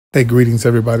Hey, greetings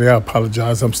everybody. I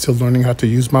apologize. I'm still learning how to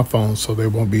use my phone, so there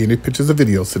won't be any pictures or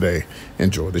videos today.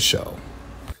 Enjoy the show.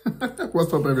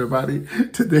 What's up, everybody?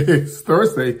 Today is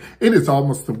Thursday. It is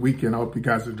almost the weekend. I hope you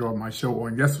guys enjoyed my show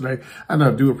on yesterday. And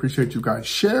I do appreciate you guys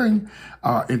sharing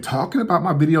and talking about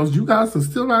my videos. You guys are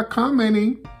still not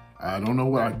commenting. I don't know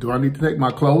what do. I need to take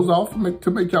my clothes off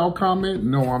to make y'all comment?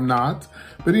 No, I'm not.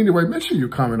 But anyway, make sure you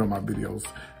comment on my videos.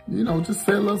 You know, just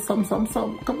say a little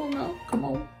something. Come on now. Come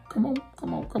on.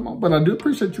 But I do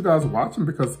appreciate you guys watching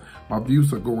because my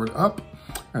views are going up.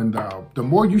 And the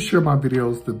more you share my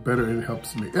videos, the better it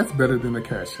helps me. It's better than a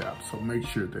Cash App. So make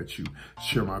sure that you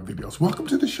share my videos. Welcome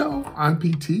to the show. I'm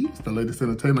PT. It's the latest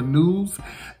entertainment news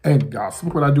and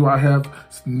gossip. What I do, I have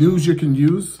news you can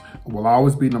use. It will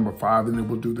always be number 5, and then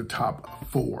we'll do the top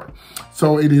 4.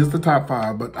 So it is the top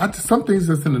 5, but some things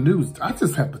that's in the news, I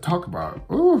just have to talk about.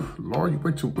 Oh, Lord, you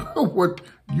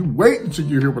wait until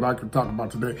you hear what I can talk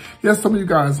about today. Yes, some of you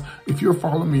guys, if you're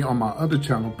following me on my other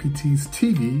channel, PT's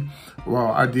TV,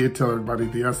 well, I did tell everybody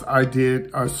this. I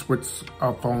did switch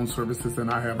phone services,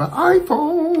 and I have an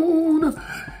iPhone.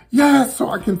 Yeah, so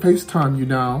I can FaceTime you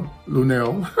now,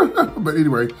 Lunel. But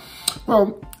anyway,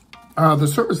 well, the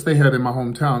service they had in my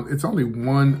hometown, it's only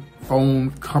one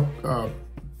phone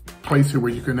place here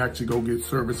where you can actually go get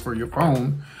service for your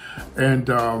phone. And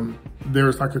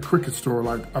there's like a Cricket store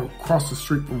like across the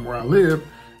street from where I live.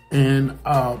 And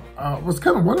I was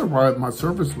kind of wondering why my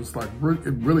service was like,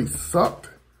 it really sucked.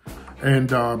 And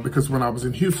because when I was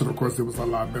in Houston, of course, it was a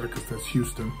lot better because that's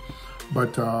Houston.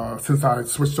 But since I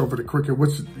switched over to Cricket,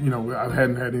 which, you know, I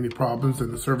hadn't had any problems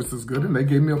and the service is good, and they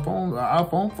gave me an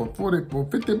iPhone for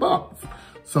 50 bucks.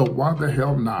 So why the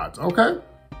hell not? Okay.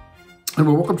 And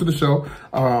welcome to the show.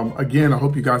 Again, I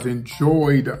hope you guys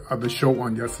enjoyed the show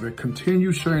on yesterday.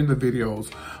 Continue sharing the videos.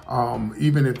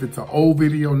 Even if it's an old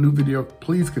video, new video,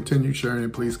 please continue sharing.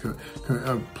 Please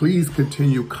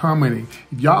continue commenting.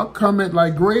 If y'all comment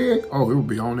like Greg, oh, it will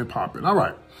be on and popping. All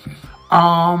right.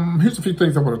 Here's a few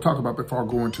things I want to talk about before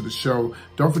I go into the show.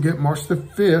 Don't forget, March the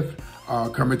 5th,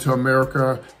 Coming to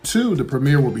America 2, the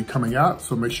premiere will be coming out.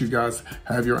 So make sure you guys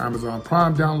have your Amazon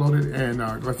Prime downloaded, and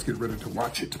let's get ready to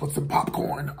watch it with some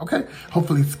popcorn, okay?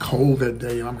 Hopefully it's cold that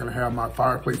day, and I'm going to have my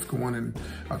fireplace going, and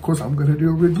of course I'm going to do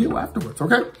a review afterwards,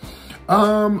 okay?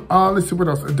 Let's see what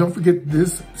else. And don't forget,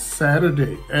 this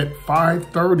Saturday at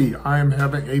 5:30, I am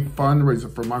having a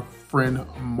fundraiser for my friend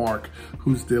Mark,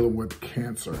 who's dealing with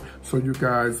cancer. So you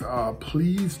guys,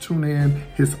 please tune in.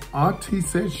 His auntie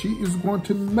said she is going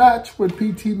to match what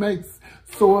PT makes.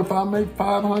 So if I make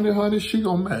 500, honey, she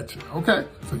gonna match it, okay?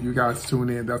 So you guys tune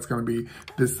in. That's gonna be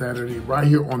this Saturday right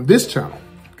here on this channel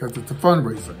because it's a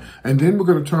fundraiser. And then we're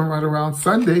gonna turn right around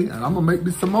Sunday and I'm gonna make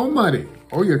me some more money.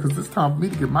 Oh yeah, because it's time for me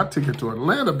to get my ticket to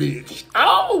Atlanta, bitch.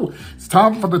 Oh, it's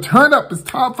time for the turn up. It's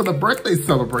time for the birthday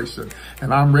celebration.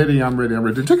 And I'm ready.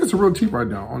 The tickets are real cheap right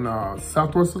now. On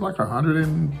Southwest, it's like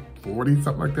 140,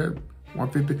 something like that.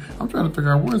 150. I'm trying to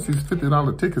figure out where's these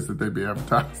 $50 tickets that they be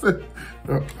advertising.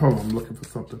 Hold on, I'm looking for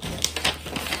something.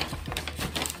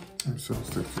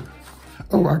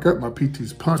 Oh, I got my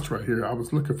PT's punch right here. I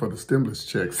was looking for the stimulus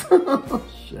checks.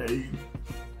 Shame.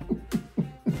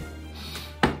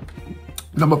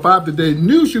 Number 5 today,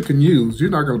 news you can use. You're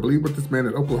not going to believe what this man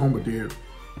in Oklahoma did.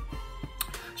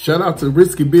 Shout out to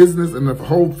Risky Business and the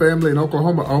whole family in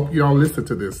Oklahoma. I hope y'all listen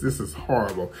to this. This is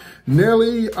horrible.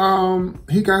 Nelly,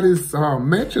 he got his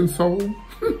mansion sold.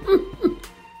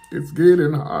 It's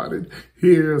getting hot in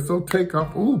here, so take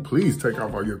off. Ooh, please take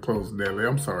off all your clothes, Nelly.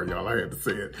 I'm sorry, y'all. I had to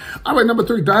say it. All right, number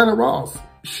 3, Diana Ross.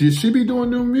 Should she be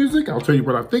doing new music? I'll tell you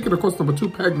what I think. And of course, number 2,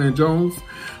 Pac-Man Jones.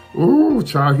 Ooh,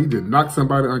 child, he did knock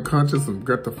somebody unconscious and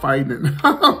got to fighting.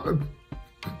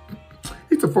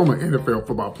 He's a former NFL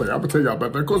football player. I'm going to tell y'all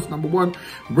about that. Of course, number 1,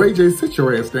 Ray J, sit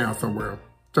your ass down somewhere.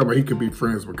 Talking about he could be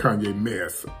friends with Kanye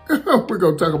mess. We're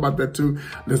going to talk about that too.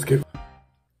 Let's get...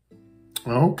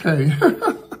 Okay.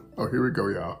 Oh, here we go,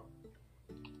 y'all.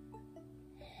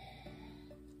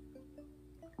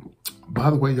 By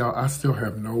the way, y'all, I still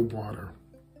have no water.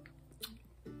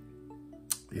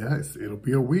 Yes, it'll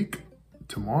be a week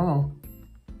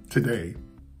today,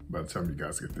 by the time you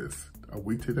guys get this. A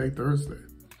week today, Thursday.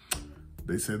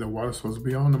 They said the water's supposed to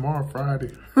be on tomorrow,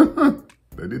 Friday.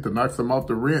 They need to knock some off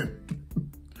the rent.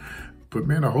 Put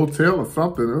me in a hotel or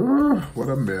something. Oh, what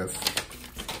a mess.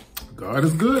 God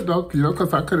is good, though, you know,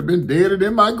 because I could have been dead and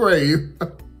in my grave.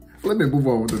 Let me move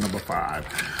on to number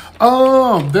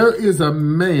 5. There is a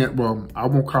man, well, I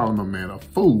won't call him a man, a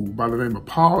fool by the name of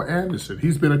Paul Anderson.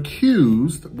 He's been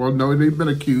accused, well, no, they've been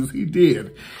accused, he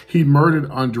did. He murdered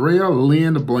Andrea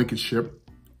Lynn Blankenship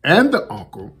and the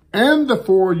uncle and the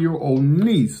 4-year-old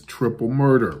niece, triple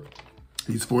murder.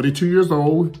 He's 42 years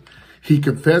old. He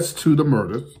confessed to the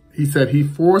murders. He said he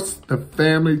forced the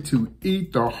family to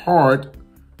eat the heart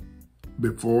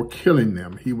before killing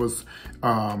them. He was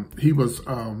heard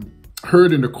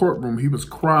in the courtroom. He was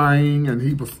crying and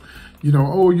he was, you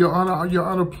know, oh, Your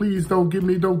Honor, please don't give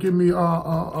me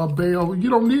a bail. You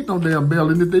don't need no damn bail.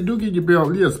 And if they do give you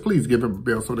bail, yes, please give him a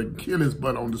bail so they can kill his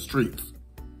butt on the streets.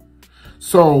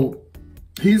 So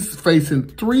he's facing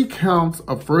 3 counts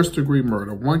of first-degree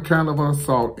murder, 1 count of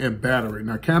assault and battery.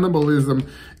 Now, cannibalism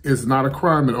is not a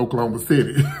crime in Oklahoma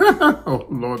City. Oh,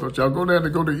 Lord, don't y'all go there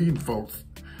to go to eating, folks.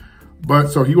 But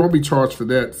so he won't be charged for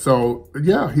that. So,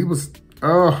 yeah, he won't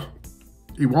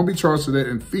be charged for that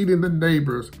and feeding the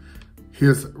neighbors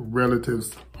his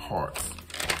relatives' hearts.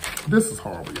 This is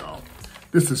horrible, y'all.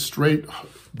 This is straight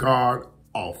God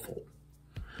awful.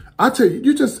 I tell you,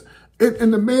 you just...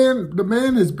 And the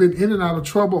man has been in and out of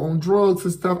trouble on drugs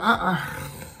and stuff.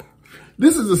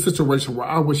 This is a situation where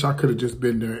I wish I could have just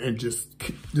been there and just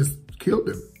killed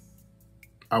him.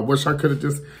 I wish I could have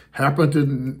just happened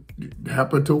to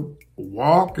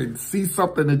walk and see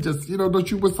something and just, you know,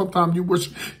 don't you wish sometimes you wish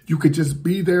you could just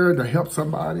be there to help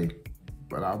somebody?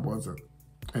 But I wasn't.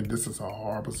 And this is a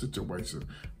horrible situation.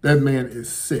 That man is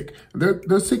sick.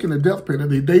 They're seeking the death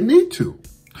penalty. They need to.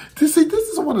 See, this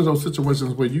is one of those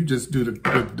situations where you just do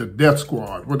the death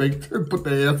squad, where they put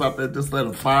their ass out there, just let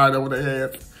them fire over their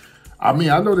ass. I mean,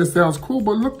 I know this sounds cruel,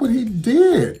 but look what he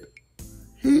did.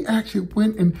 He actually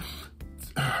went and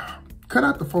cut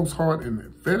out the folks' heart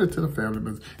and fed it to the family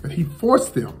members. And he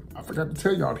forced them, I forgot to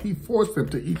tell y'all, he forced them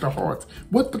to eat the hearts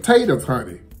with potatoes,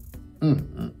 honey.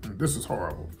 This is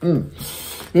horrible.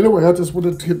 Anyway, I just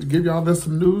wanted to give y'all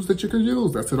some news that you can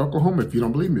use. That's in Oklahoma. If you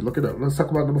don't believe me, look it up. Let's talk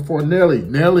about number 4, Nelly.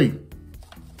 Nelly.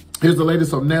 Here's the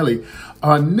latest on Nelly.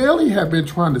 Nelly had been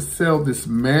trying to sell this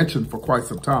mansion for quite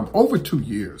some time, over 2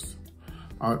 years.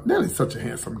 Nelly's such a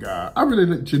handsome guy. I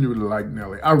really genuinely like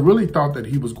Nelly. I really thought that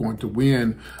he was going to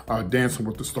win Dancing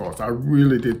with the Stars. I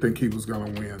really did think he was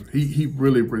going to win. He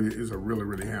really is a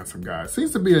really handsome guy. Seems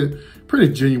to be a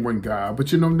pretty genuine guy.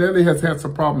 But, you know, Nelly has had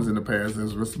some problems in the past.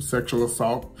 There's been some sexual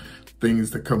assault things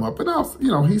that come up. And also,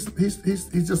 you know, he's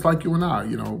just like you and I.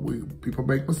 You know, people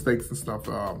make mistakes and stuff.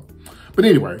 But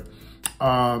anyway,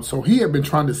 so he had been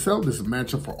trying to sell this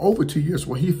mansion for over 2 years.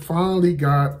 Well, he finally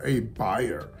got a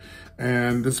buyer.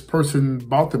 And this person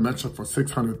bought the mansion for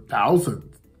 $600,000.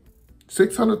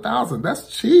 $600,000,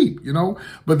 that's cheap, you know?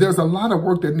 But there's a lot of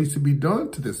work that needs to be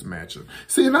done to this mansion.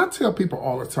 See, and I tell people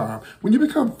all the time, when you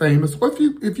become famous, or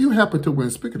if you happen to win,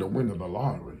 speaking of winning the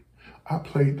lottery, I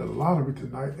played the lottery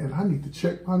tonight and I need to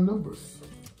check my numbers.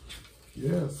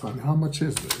 Yes, honey, how much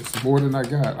is it? It's more than I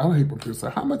got. I don't hate when people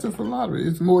say, how much is the lottery?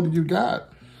 It's more than you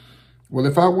got. Well,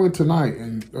 if I win tonight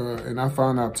and I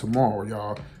find out tomorrow,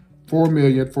 y'all,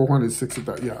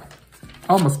 4,460,000. Yeah,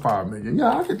 almost 5 million.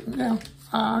 Yeah,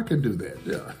 I can do that.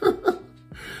 Yeah.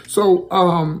 So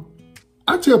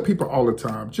I tell people all the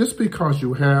time, just because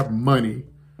you have money,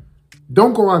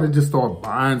 don't go out and just start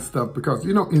buying stuff because,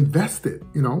 you know, invest it,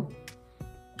 you know,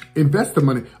 invest the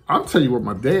money. I'll tell you what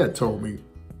my dad told me,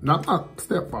 not my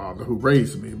stepfather who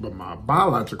raised me, but my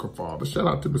biological father. Shout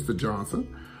out to Mr. Johnson.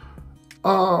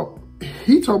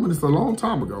 He told me this a long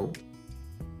time ago.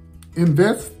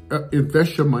 Invest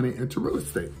your money into real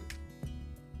estate.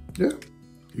 Yeah,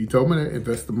 he told me that,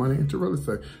 invest the money into real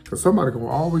estate because somebody gonna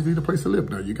always need a place to live.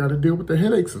 Now you got to deal with the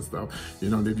headaches and stuff. You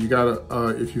know, if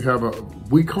you have a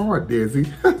weak heart, Desi.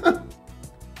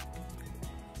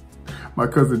 My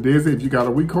cousin Desi, if you got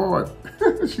a weak heart,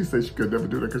 she said she could never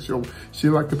do that because she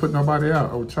like to put nobody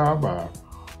out. Oh, child by.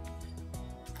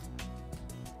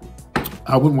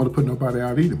 I wouldn't want to put nobody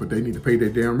out either, but they need to pay their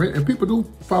damn rent. And people do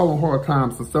fall on hard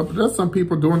times and stuff. But there's some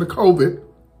people during the COVID.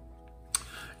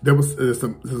 There was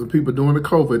some people during the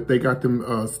COVID. They got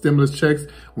them stimulus checks,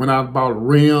 went out and bought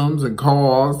rims and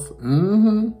cars.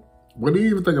 What do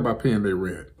you even think about paying their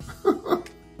rent?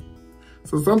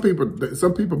 So some people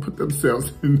put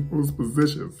themselves in those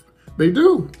positions. They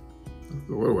do.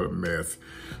 What a mess.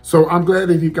 So I'm glad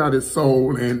that he got it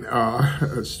sold, and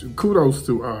kudos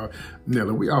to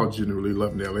Nelly. We all genuinely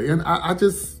love Nelly. And I'm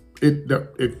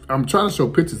trying to show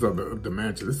pictures of the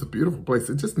mansion. It's a beautiful place.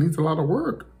 It just needs a lot of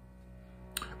work.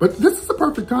 But this is the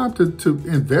perfect time to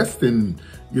invest in,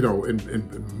 you know, in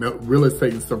real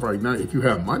estate and stuff right now if you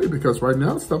have money, because right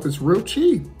now stuff is real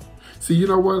cheap. See, you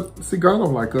know what? See, God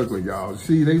don't like ugly, y'all.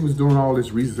 See, they was doing all this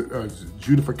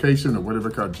judification or whatever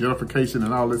called gentrification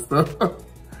and all this stuff.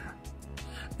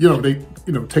 You know, they,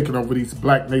 you know, taking over these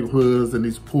black neighborhoods and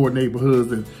these poor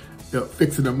neighborhoods and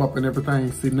fixing them up and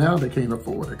everything. See, now they can't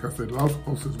afford it because a lot of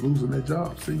folks is losing their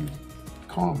jobs. See,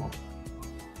 karma.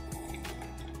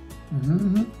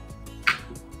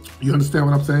 You understand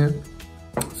what I'm saying?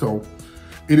 So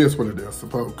it is what it is. So,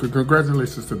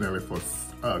 congratulations to Nelly for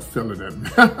selling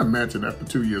that mansion after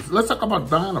 2 years. Let's talk about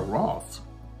Diana Ross.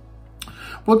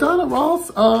 Well, Diana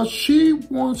Ross, she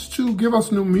wants to give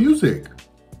us new music.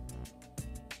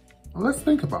 Well, let's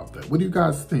think about that. What do you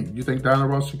guys think? You think Diana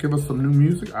Ross should give us some new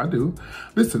music? I do.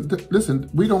 Listen,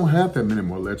 we don't have that many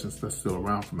more legends that's still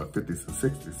around from the 50s and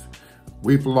 60s.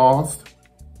 We've lost,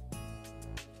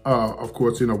 of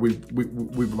course, you know,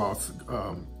 we've lost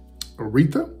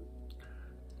Aretha.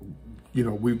 You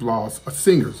know, we've lost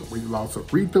singers. We've lost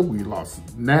Aretha. We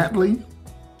lost Natalie.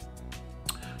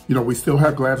 You know, we still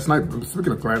have Gladys Knight.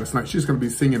 Speaking of Gladys Knight, she's going to be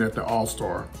singing at the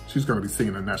All-Star. She's going to be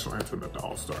singing the national anthem at the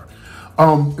All-Star.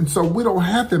 And so we don't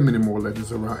have that many more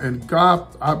legends around. And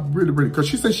God, I really, because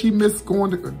she said she missed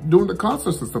doing the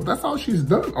concerts and stuff. That's all she's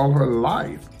done all her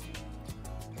life.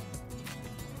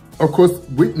 Of course,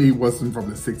 Whitney wasn't from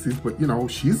the 60s, but, you know,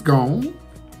 she's gone.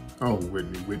 Oh,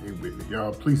 Whitney.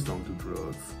 Y'all, please don't do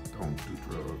drugs. Don't do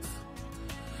drugs.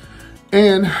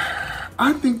 And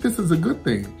I think this is a good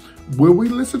thing. Will we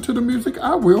listen to the music?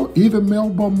 I will. Even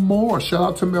Melba Moore. Shout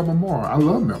out to Melba Moore. I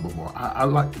love Melba Moore. I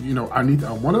like, you know, I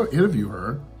want to interview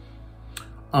her.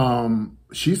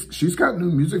 She's got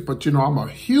new music, but you know, I'm a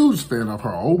huge fan of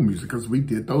her old music because we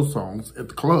did those songs at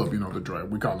the club, you know,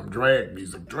 we call them drag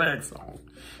music, drag songs.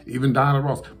 Even Diana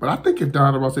Ross. But I think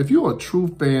if you're a true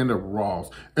fan of Ross,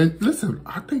 and listen,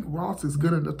 I think Ross is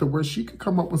good enough to where she could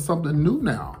come up with something new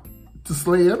now to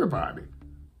slay everybody.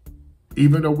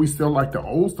 Even though we still like the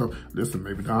old stuff. Listen,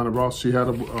 maybe Diana Ross, she had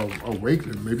a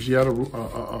awakening. Maybe she had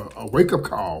a wake-up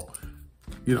call.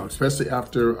 You know, especially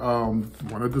after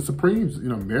one of the Supremes, you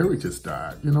know, Mary just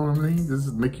died. You know what I mean? This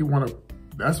is make you want to,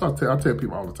 that's why I tell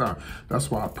people all the time.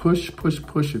 That's why I push.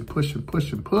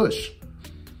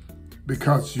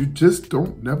 Because you just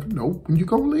never know when you're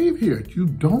going to leave here. You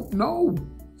don't know.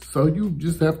 So you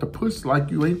just have to push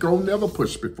like you ain't going to never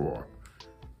push before.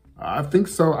 I think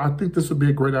so. I think this would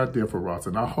be a great idea for Ross.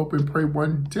 And I hope and pray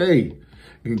one day.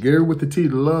 And Gary with the T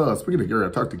loves. Speaking of Gary, I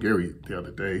talked to Gary the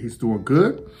other day. He's doing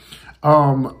good.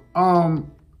 Diana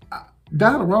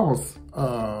Ross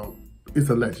is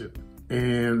a legend.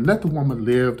 And let the woman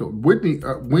live.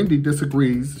 Wendy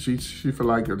disagrees. She feel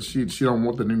like she don't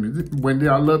want the new music. Wendy,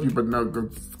 I love you, but no,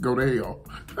 go to hell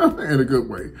in a good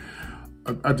way.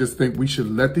 I just think we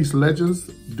should let these legends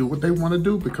do what they want to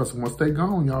do because once they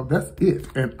gone, y'all, that's it.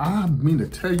 And I mean to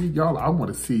tell you, y'all, I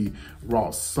want to see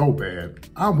Ross so bad.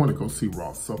 I want to go see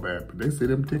Ross so bad. But they say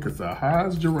them tickets are high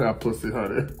as giraffe pussy,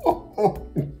 honey.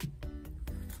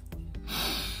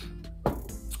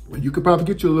 Well, you could probably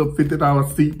get you a little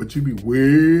 $50 seat, but you'd be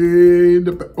way in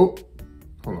the back. Oh,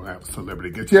 hold on, I have a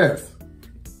celebrity guest. Yes.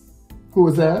 Who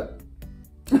is that?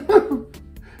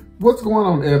 What's going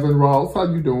on, Evan Ross? How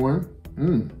you doing?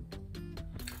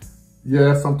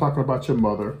 Yes, I'm talking about your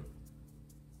mother.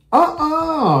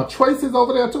 Tracy's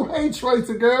over there too. Hey,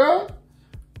 Tracy, girl.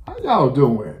 How y'all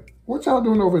doing? What y'all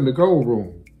doing over in the gold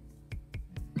room?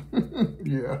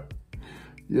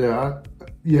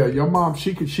 Yeah, your mom,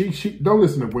 she don't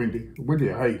listen to Wendy. Wendy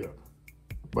a hater.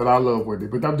 But I love Wendy.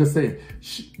 But I'm just saying,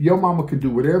 your mama can do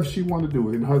whatever she want to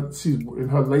do. She's in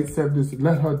her late 70s.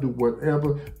 Let her do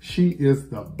whatever. She is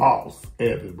the boss,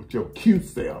 Evan, with your cute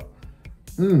self.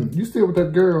 You still with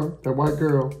that girl, that white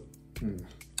girl?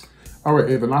 All right,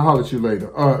 Evan, I'll holler at you later.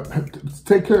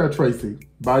 Take care of Tracy.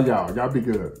 Bye, y'all. Y'all be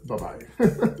good. Bye-bye.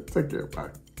 Take care. Bye.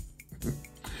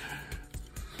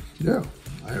 Yeah,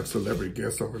 I have celebrity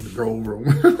guests over in the gold room.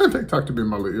 They talk to me in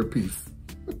my little earpiece.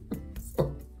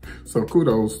 So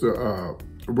kudos to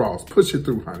Ross. Push it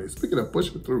through, honey. Speaking of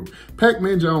push it through,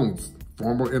 Pac-Man Jones,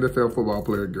 former NFL football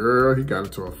player, girl, he got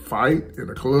into a fight in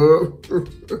a club.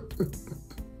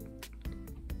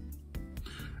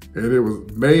 And it was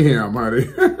mayhem, honey.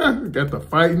 Got the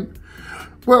fighting.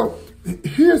 Well,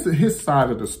 here's his side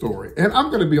of the story. And I'm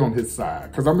going to be on his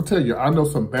side. Because I'm going to tell you, I know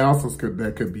some bouncers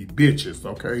that could be bitches,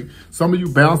 okay? Some of you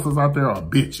bouncers out there are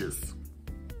bitches.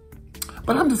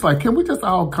 But I'm just like, can we just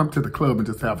all come to the club and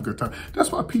just have a good time?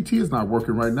 That's why PT is not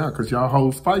working right now. Because y'all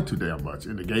hoes fight too damn much.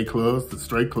 In the gay clubs, the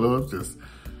straight clubs, just...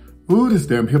 Ooh, this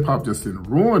damn hip-hop just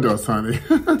ruined us, honey.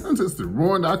 Just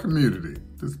ruined our community.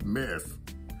 This mess.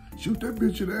 Shoot that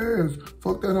bitch in the ass.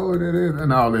 Fuck that hoe in that ass.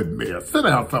 And all that mess. Sit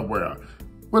down somewhere.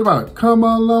 What about it? Come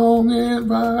along and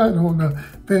ride on a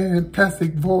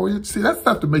fantastic voyage. See, that's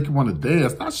stuff to make you want to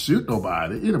dance, not shoot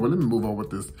nobody. Anyway, let me move on with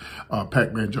this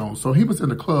Pac-Man Jones. So he was in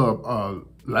the club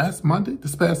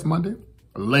this past Monday,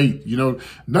 late. You know,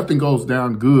 nothing goes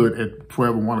down good at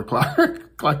 12 and 1 o'clock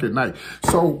at night.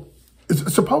 So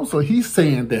supposedly he's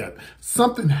saying that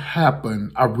something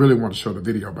happened. I really want to show the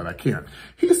video, but I can't.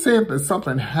 He's saying that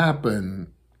something happened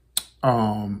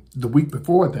the week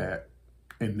before that,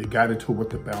 and they got into it with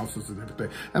the bouncers and everything.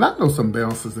 And I know some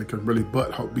bouncers that can really be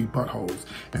buttholes.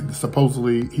 And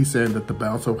supposedly he's saying that the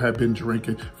bouncer had been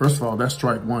drinking. First of all, that's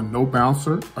strike one. No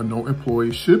bouncer or no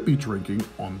employee should be drinking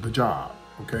on the job,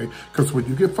 okay? Because when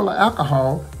you get full of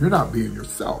alcohol, you're not being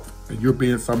yourself. And you're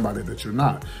being somebody that you're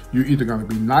not. You're either going to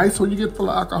be nice when you get full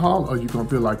of alcohol, or you're going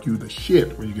to feel like you the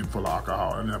shit when you get full of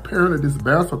alcohol. And apparently this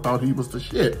bouncer thought he was the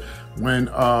shit when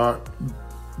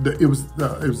it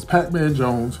was Pac-Man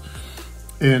Jones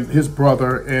and his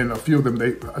brother and a few of them,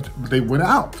 they went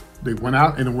out. They went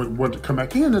out and wanted to come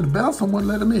back in, and the bouncer wouldn't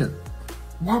let them in.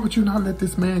 Why would you not let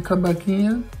this man come back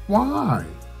in? Why?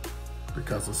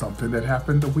 Because of something that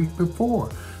happened the week before.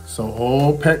 So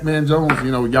old Pac-Man Jones, you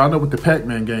know, y'all know what the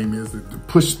Pac-Man game is, to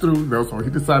push through. So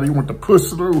he decided he wanted to push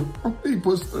through. He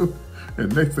pushed through.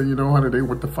 And next thing you know, honey, they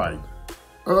went to fight.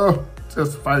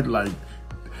 Just fight like,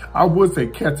 I would say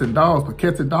cats and dogs, but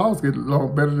cats and dogs get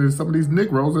along better than some of these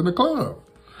Negroes in the club.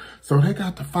 So they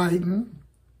got to fighting,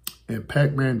 and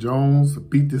Pac-Man Jones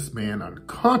beat this man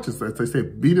unconscious. As they say,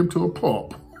 beat him to a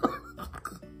pulp.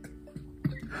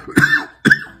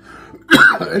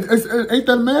 Ain't that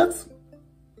a mess?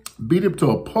 Beat him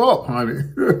to a pulp, honey.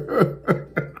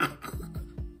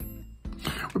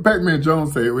 But Pac-Man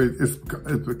Jones said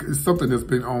it's something that's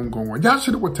been ongoing. Y'all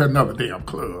should have went to another damn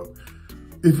club.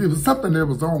 If it was something that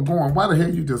was ongoing, why the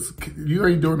hell you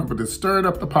ain't doing nothing but just stirring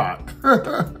up the pot?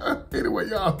 Anyway,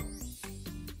 y'all.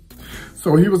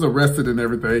 So he was arrested and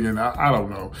everything, and I don't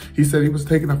know. He said he was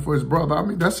taking up for his brother. I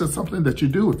mean, that's just something that you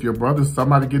do. If your brother's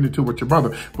somebody getting into it with your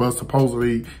brother. Well,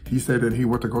 supposedly, he said that he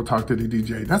went to go talk to the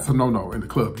DJ. That's a no-no in the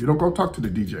club. You don't go talk to the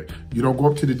DJ. You don't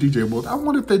go up to the DJ. Well, I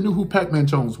wonder if they knew who Pac-Man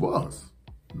Jones was.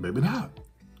 Maybe not.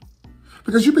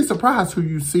 Because you'd be surprised who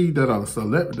you see that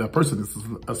the person is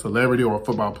a celebrity or a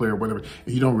football player or whatever,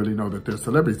 and you don't really know that they're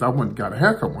celebrities. I went and got a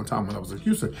haircut one time when I was in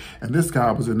Houston, and this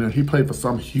guy was in there. He played for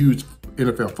some huge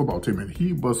NFL football team, and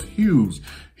he was huge.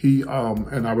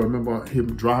 And I remember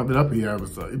him driving up here.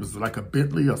 It was like a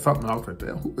Bentley or something. I was like,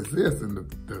 damn, who is this? And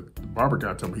the barber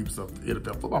guy told me he was an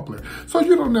NFL football player. So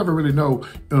you don't never really know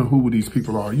who these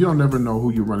people are. You don't never know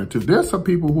who you run into. There's some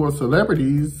people who are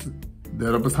celebrities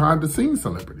that are behind the scenes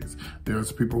celebrities.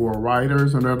 There's people who are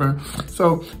writers and everything.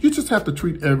 So you just have to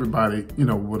treat everybody, you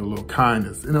know, with a little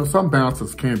kindness. You know, some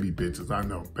bouncers can be bitches. I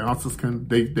know bouncers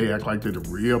they act like they're the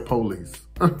real police.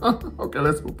 Okay,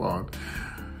 let's move on.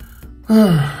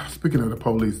 Speaking of the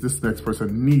police, this next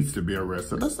person needs to be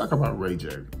arrested. Let's talk about Ray J.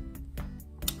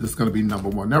 This is going to be number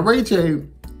one. Now, Ray J,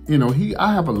 you know,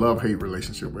 I have a love-hate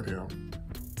relationship with him.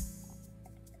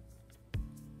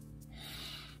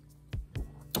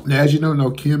 Now, as you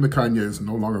know, Kim and Kanye is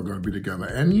no longer going to be together.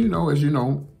 And, you know, as you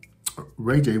know,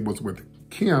 Ray J was with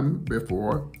Kim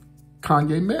before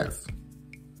Kanye messed.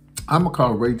 I'm going to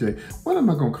call Ray J. What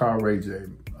am I going to call Ray J?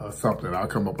 Something. I'll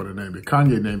come up with a name. The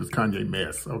Kanye name is Kanye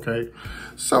Mess, okay?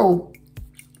 So,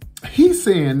 he's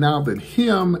saying now that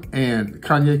him and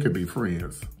Kanye could be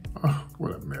friends. Oh,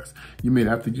 what a mess. You mean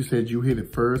after you said you hit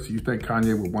it first, you think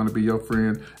Kanye would want to be your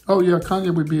friend? Oh, yeah,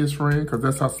 Kanye would be his friend because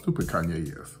that's how stupid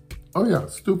Kanye is. Oh yeah,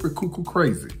 stupid, cuckoo,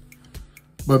 crazy.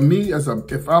 But me,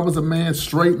 if I was a man,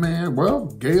 straight man, well,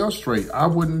 gay or straight, I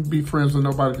wouldn't be friends with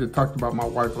nobody that talked about my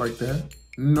wife like that.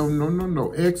 No, no, no,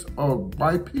 no. X or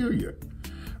Y, period.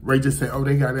 Ray just said, oh,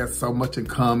 they got that so much in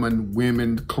common.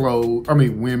 Women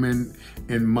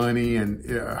and money and,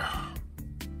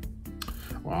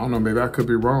 well, I don't know, maybe I could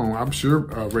be wrong. I'm sure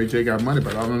Ray J got money,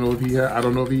 but I don't know if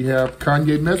he have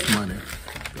Kanye Mess money.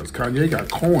 Because Kanye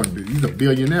got coin. He's a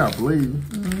billionaire, I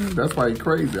believe. That's why he's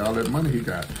crazy, all that money he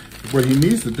got. What he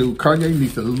needs to do, Kanye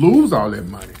needs to lose all that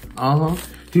money.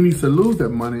 He needs to lose that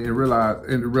money and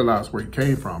realize where he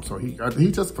came from. So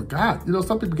he just forgot. You know,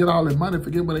 some people get all that money and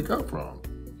forget where they come from.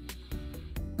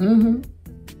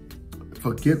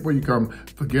 Forget where you come.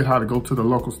 Forget how to go to the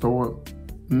local store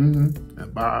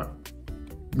and buy,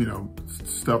 you know,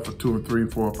 stuff for $2 or $3,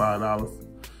 $4, $5.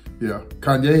 Yeah,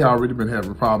 Kanye already been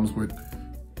having problems with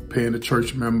paying the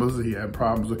church members. He had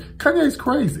problems with Kanye's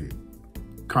crazy.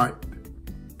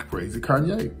 Crazy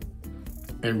Kanye.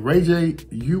 And Ray J,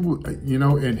 you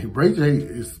know, and Ray J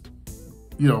is,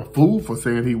 you know, a fool for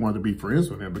saying he wanted to be friends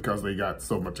with him because they got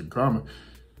so much in common.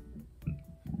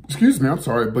 Excuse me, I'm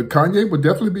sorry, but Kanye would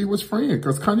definitely be his friend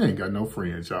because Kanye ain't got no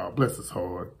friends, y'all. Bless his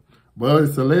heart. Well,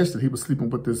 it's alleged that he was sleeping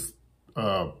with this,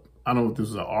 I don't know if this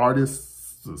was an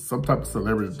artist, some type of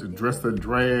celebrity dressed in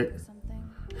drag.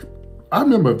 I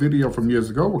remember a video from years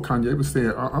ago where Kanye was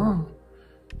saying,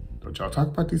 don't y'all talk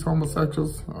about these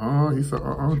homosexuals? He said,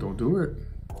 don't do it.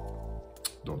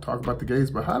 Don't talk about the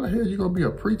gays. But how the hell you gonna be a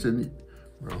preacher?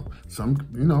 Well, some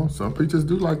preachers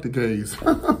do like the gays.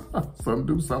 Some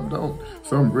do, some don't.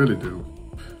 Some really do.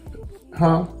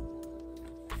 Huh?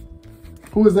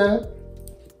 Who is that?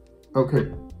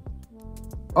 Okay.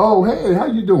 Oh, hey, how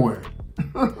you doing?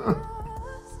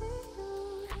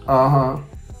 Uh-huh.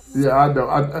 Yeah, I know.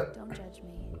 Don't judge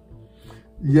me.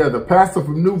 Yeah, the pastor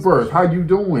from New Birth. How you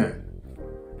doing?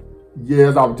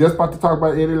 Yes, I was just about to talk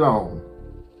about Eddie Long.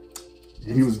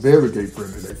 He was very gay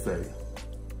friendly, they say.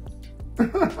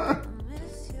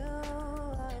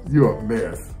 You're a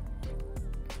mess.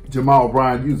 Jamal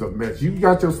Bryan, you's a mess. You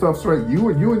got your stuff straight. You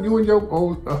and your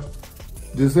old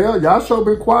Giselle, y'all sure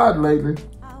been quiet lately.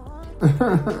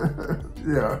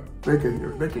 Yeah, they can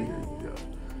hear you. Yeah.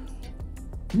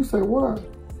 You say what?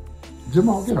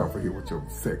 Jamal, get off of here with your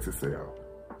sexy self.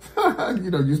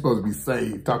 You're supposed to be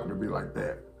saved talking to me like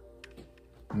that.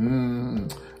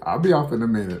 I'll be off in a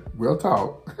minute. We'll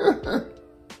talk.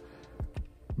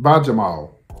 Bye,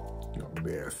 Jamal. You're a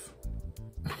mess.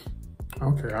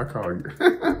 Okay, I'll call you.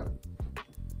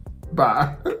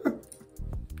 Bye.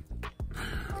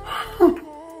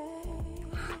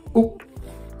 Oh,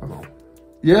 hold on.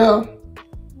 Yeah.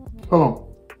 Hold on.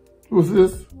 Who's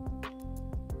this?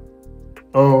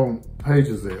 Hey,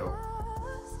 Giselle.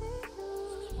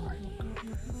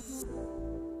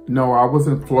 No, I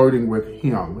wasn't flirting with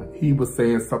him. He was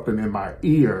saying something in my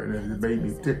ear and it made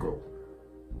me tickle.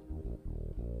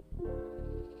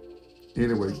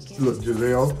 Anyway, look,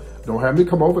 Giselle, don't have me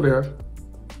come over there.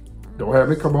 Don't have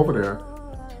me come over there.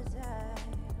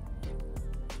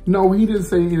 No, he didn't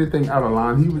say anything out of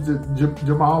line. He was just,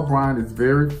 Jamal Bryan is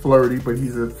very flirty, but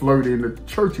he's a flirty in the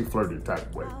churchy flirty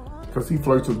type way. Because he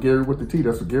flirts with Gary with the T.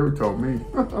 That's what Gary told me.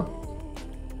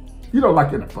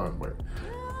 Like in a fun way.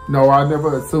 No, I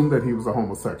never assumed that he was a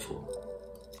homosexual.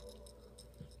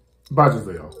 Bye,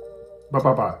 Giselle.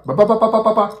 Bye-bye-bye.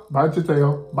 Bye-bye-bye-bye-bye-bye. Bye,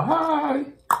 Giselle. Bye.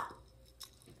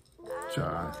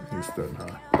 Child, he's stunned, huh?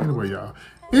 Anyway, y'all.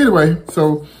 Anyway,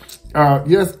 so,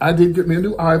 yes, I did get me a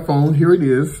new iPhone. Here it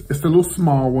is. It's the little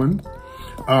small one.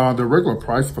 The regular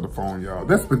price for the phone, y'all,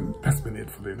 that's been it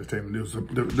for the entertainment news.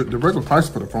 The regular price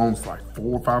for the phone is like $400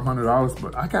 or $500,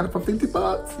 but I got it for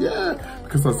 $50. Yeah,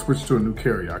 because I switched to a new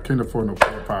carrier. I can't afford no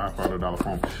 $400 or $500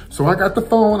 phone. So I got the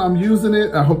phone. I'm using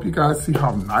it. I hope you guys see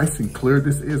how nice and clear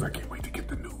this is. I can't wait to get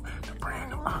the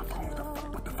brand new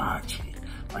iPhone with the 5G.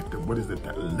 Like what is it,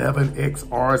 that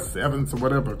 11XR7s or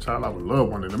whatever. Child, I would love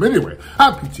one of them. Anyway,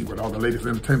 I'm PT with all the latest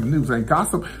entertainment news and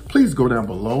gossip. Please go down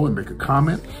below and make a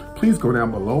comment. Please go down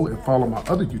below and follow my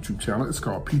other YouTube channel. It's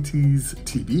called PT's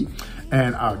TV.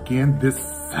 And again, this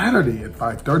Saturday at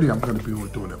 5:30, I'm going to be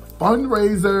doing a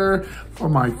fundraiser for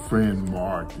my friend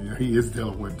Mark. He is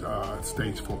dealing with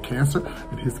stage 4 cancer,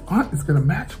 and his aunt is going to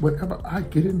match whatever I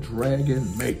get in drag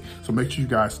and make. So make sure you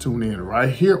guys tune in right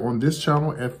here on this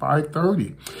channel at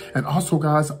 5:30. And also,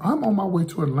 guys, I'm on my way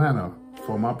to Atlanta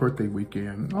for my birthday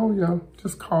weekend. Oh yeah,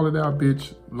 just call it out,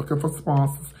 bitch. Looking for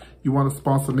sponsors. You want to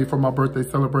sponsor me for my birthday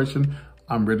celebration?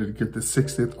 I'm ready to get the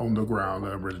 60th on the ground.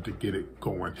 I'm ready to get it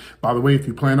going. By the way, if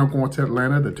you plan on going to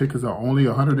Atlanta, the tickets are only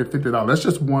 $150. That's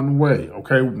just one way,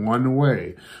 okay? One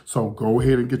way. So go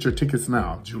ahead and get your tickets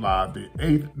now. July the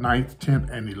 8th, 9th, 10th,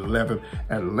 and 11th,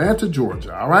 Atlanta,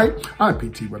 Georgia, all right? I'm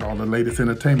PT with all the latest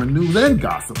entertainment news and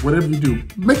gossip. Whatever you do,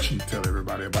 make sure you tell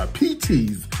everybody about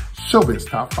PT's Showbiz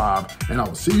Top 5, and I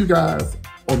will see you guys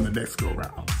on the next go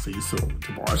round. See you soon.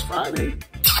 Tomorrow's Friday.